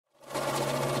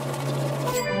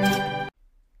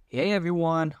Hey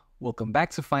everyone, welcome back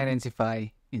to Financify.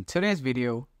 In today's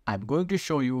video, I'm going to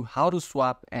show you how to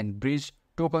swap and bridge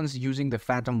tokens using the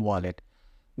Phantom wallet.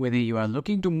 Whether you are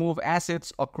looking to move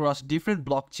assets across different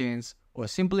blockchains or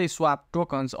simply swap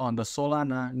tokens on the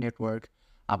Solana network,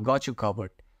 I've got you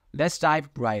covered. Let's dive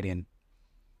right in.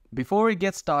 Before we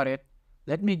get started,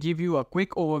 let me give you a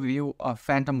quick overview of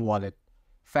Phantom wallet.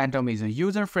 Phantom is a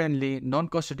user-friendly,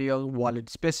 non-custodial wallet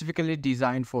specifically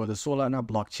designed for the Solana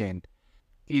blockchain.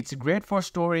 It's great for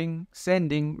storing,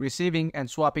 sending, receiving, and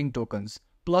swapping tokens.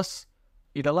 Plus,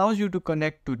 it allows you to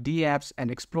connect to dApps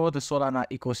and explore the Solana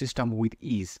ecosystem with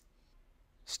ease.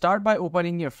 Start by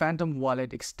opening your Phantom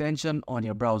wallet extension on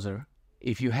your browser.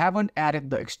 If you haven't added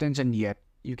the extension yet,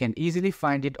 you can easily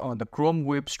find it on the Chrome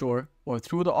Web Store or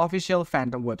through the official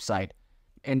Phantom website.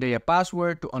 Enter your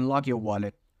password to unlock your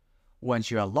wallet. Once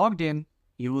you are logged in,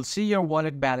 you will see your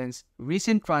wallet balance,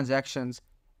 recent transactions,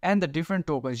 and the different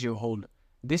tokens you hold.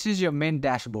 This is your main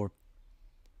dashboard.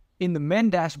 In the main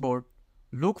dashboard,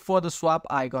 look for the swap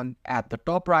icon at the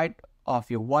top right of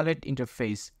your wallet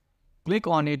interface. Click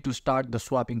on it to start the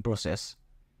swapping process.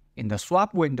 In the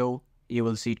swap window, you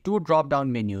will see two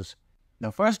drop-down menus.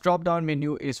 The first drop-down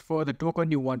menu is for the token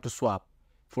you want to swap,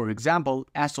 for example,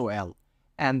 SOL,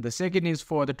 and the second is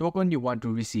for the token you want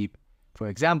to receive, for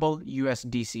example,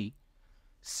 USDC.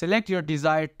 Select your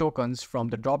desired tokens from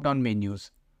the drop-down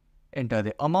menus. Enter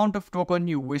the amount of token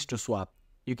you wish to swap.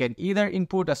 You can either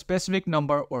input a specific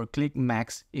number or click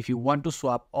max if you want to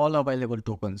swap all available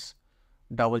tokens.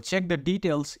 Double check the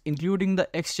details including the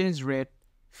exchange rate,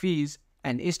 fees,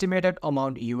 and estimated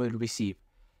amount you will receive.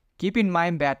 Keep in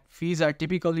mind that fees are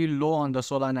typically low on the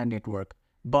Solana network,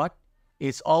 but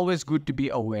it's always good to be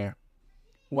aware.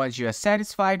 Once you are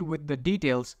satisfied with the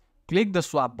details, click the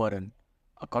swap button.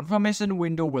 A confirmation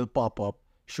window will pop up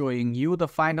showing you the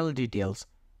final details.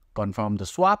 Confirm the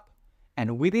swap,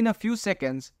 and within a few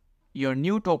seconds, your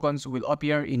new tokens will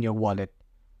appear in your wallet.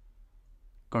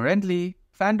 Currently,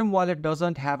 Phantom wallet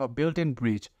doesn't have a built-in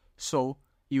bridge, so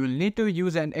you will need to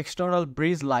use an external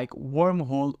bridge like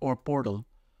Wormhole or Portal.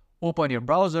 Open your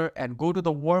browser and go to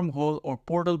the Wormhole or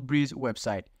Portal bridge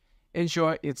website.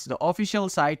 Ensure it's the official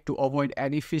site to avoid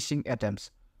any phishing attempts.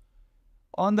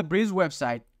 On the bridge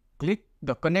website, click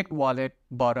the Connect Wallet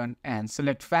button and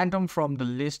select Phantom from the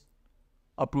list.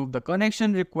 Approve the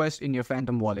connection request in your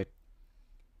Phantom wallet.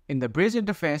 In the bridge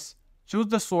interface, choose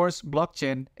the source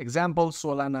blockchain, example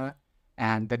Solana,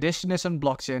 and the destination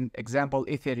blockchain, example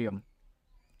Ethereum.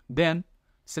 Then,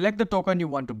 select the token you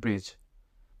want to bridge.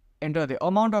 Enter the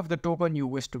amount of the token you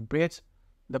wish to bridge.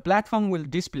 The platform will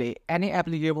display any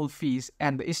applicable fees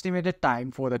and the estimated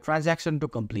time for the transaction to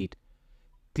complete.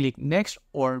 Click Next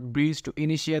or Bridge to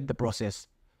initiate the process.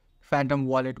 Phantom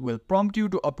wallet will prompt you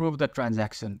to approve the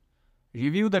transaction.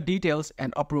 Review the details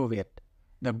and approve it.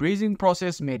 The bridging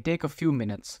process may take a few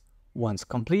minutes. Once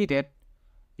completed,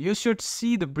 you should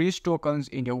see the bridge tokens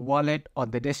in your wallet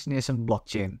on the destination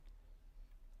blockchain.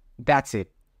 That's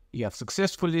it. You have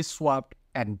successfully swapped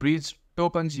and bridged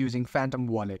tokens using Phantom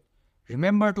wallet.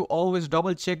 Remember to always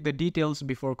double check the details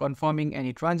before confirming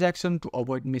any transaction to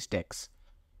avoid mistakes.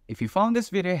 If you found this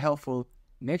video helpful,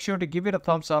 make sure to give it a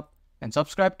thumbs up and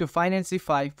subscribe to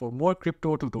Financify for more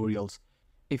crypto tutorials.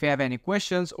 If you have any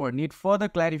questions or need further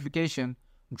clarification,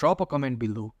 drop a comment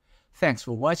below. Thanks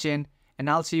for watching, and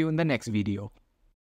I'll see you in the next video.